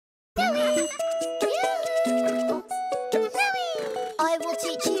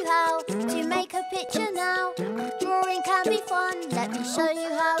show you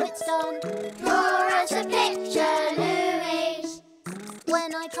how it's done. Draw us a picture, Louie.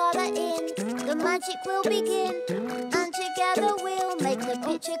 When I colour in, the magic will begin, and together we'll make the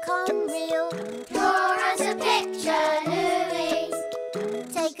picture come real. Draw us a picture, Louie.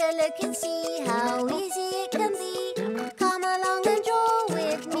 Take a look and see how easy it can be. Come along and draw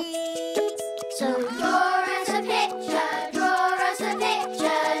with me. So Draw us a picture, Louie.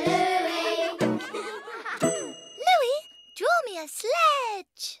 Louie, draw me a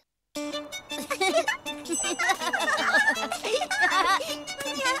sledge.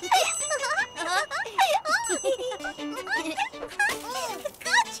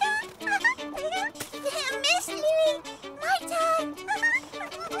 Gotcha! Miss Louie, my turn.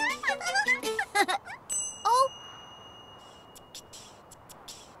 Oh.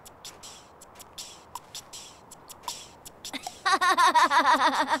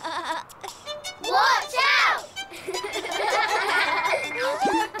 Watch out!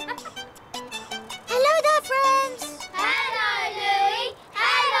 Hello there, friends. Hello, Louie.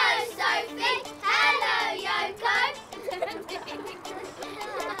 Hello, Sophie. Hello, Yoko.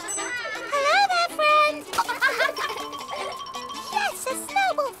 Hello there, friends. Yes, a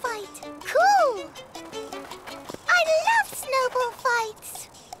snowball fight. Cool. I love snowball fights.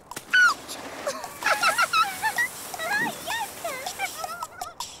 Ouch!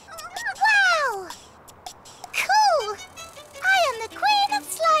 Wow! Cool! I am the queen of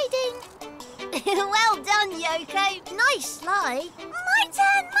sliding. Well done, Yoko. Nice slide. My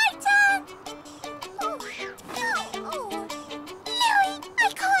turn, my turn. Oh, oh. Louie, I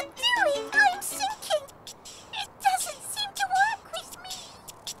can't do it. I'm sinking. It doesn't seem to work with me.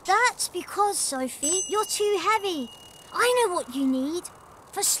 That's because, Sophie, you're too heavy. I know what you need.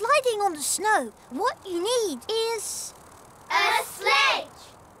 For sliding on the snow, what you need is... A sledge.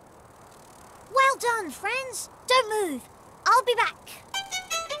 Well done, friends. Don't move. I'll be back.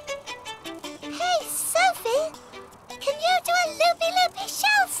 Hey, Sophie. Can you do a loopy-loopy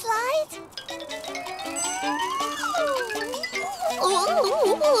shell slide?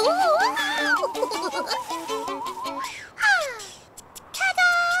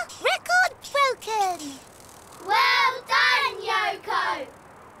 Ta-da! Record broken. Well done, Yoko.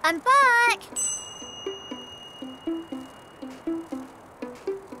 I'm back.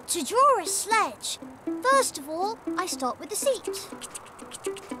 To draw a sledge, first of all, I start with the seat.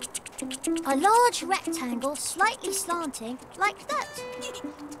 A large rectangle slightly slanting like that,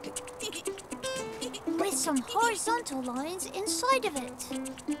 with some horizontal lines inside of it.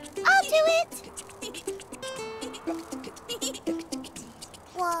 I'll do it.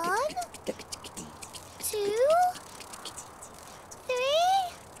 1, 2, 3,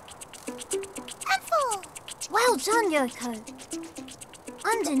 and 4. Well done, Yoko.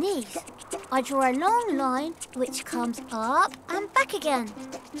 Underneath, I draw a long line which comes up and back again.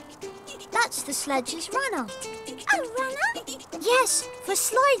 That's the sledge's runner. A runner? Yes, for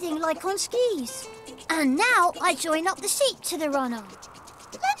sliding like on skis. And now I join up the seat to the runner.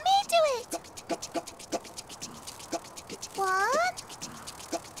 Let me do it. 1,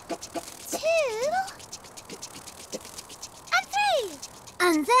 2, and 3.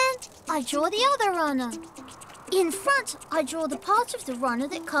 And then I draw the other runner. In front, I draw the part of the runner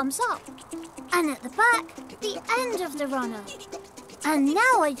that comes up. And at the back, the end of the runner. And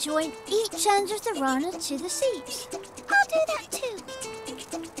now I join each end of the runner to the seat. I'll do that too.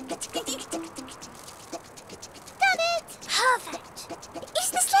 Done it! Perfect! Is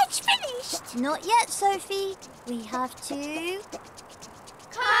the sledge finished? Not yet, Sophie. We have to...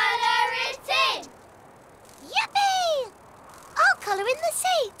 Colour it in. Yippee! I'll colour in the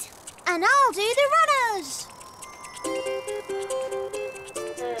seat. And I'll do the runners.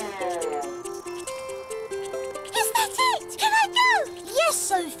 Is that it? Can I go? Yes,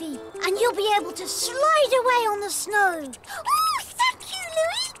 Sophie. And you'll be able to slide away on the snow. Oh, thank you,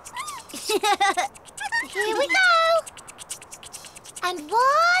 Louie. Here we go. And 1,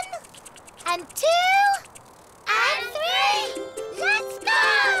 and 2, And 3. let's go!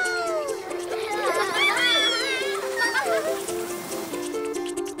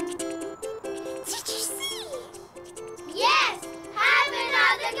 Did you see? Yes. Have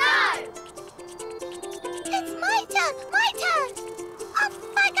another go. It's my turn, my turn. Off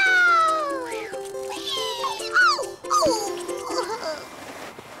I go! Whee! Oh, oh.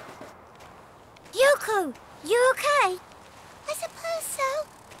 Yoko, you okay? I suppose so.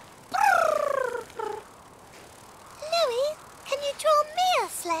 Louie, can you draw me a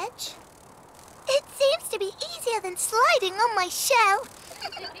sledge? It seems to be easier than sliding on my shell.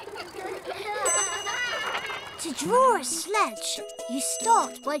 To draw a sledge, you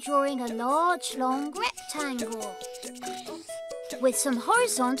start by drawing a large, long rectangle. with some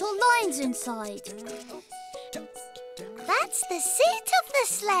horizontal lines inside. That's the seat of the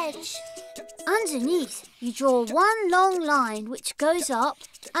sledge. Underneath, you draw one long line which goes up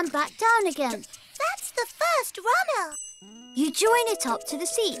and back down again. That's the first runner. You join it up to the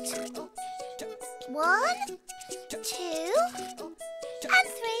seat. 1, 2, and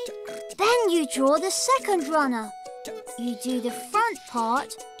 3. Then you draw the second runner. You do the front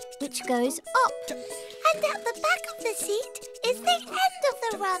part, which goes up. And at the back of the seat is the end of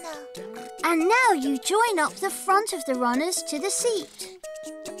the runner. And now you join up the front of the runners to the seat.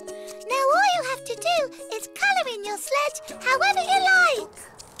 Now all you have to do is colour in your sledge however you like.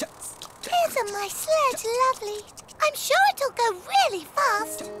 Isn't my sledge lovely? I'm sure it'll go really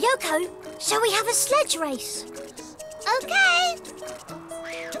fast. Yoko, shall we have a sledge race? OK.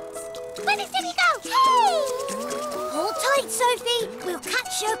 Ready, steady, go! Hey! Hold tight, Sophie. We'll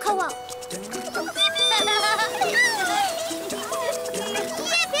catch Yoko up.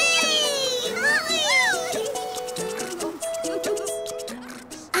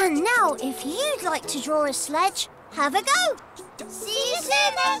 And now, if you'd like to draw a sledge, have a go. See you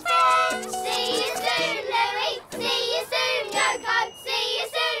soon then, friends. See you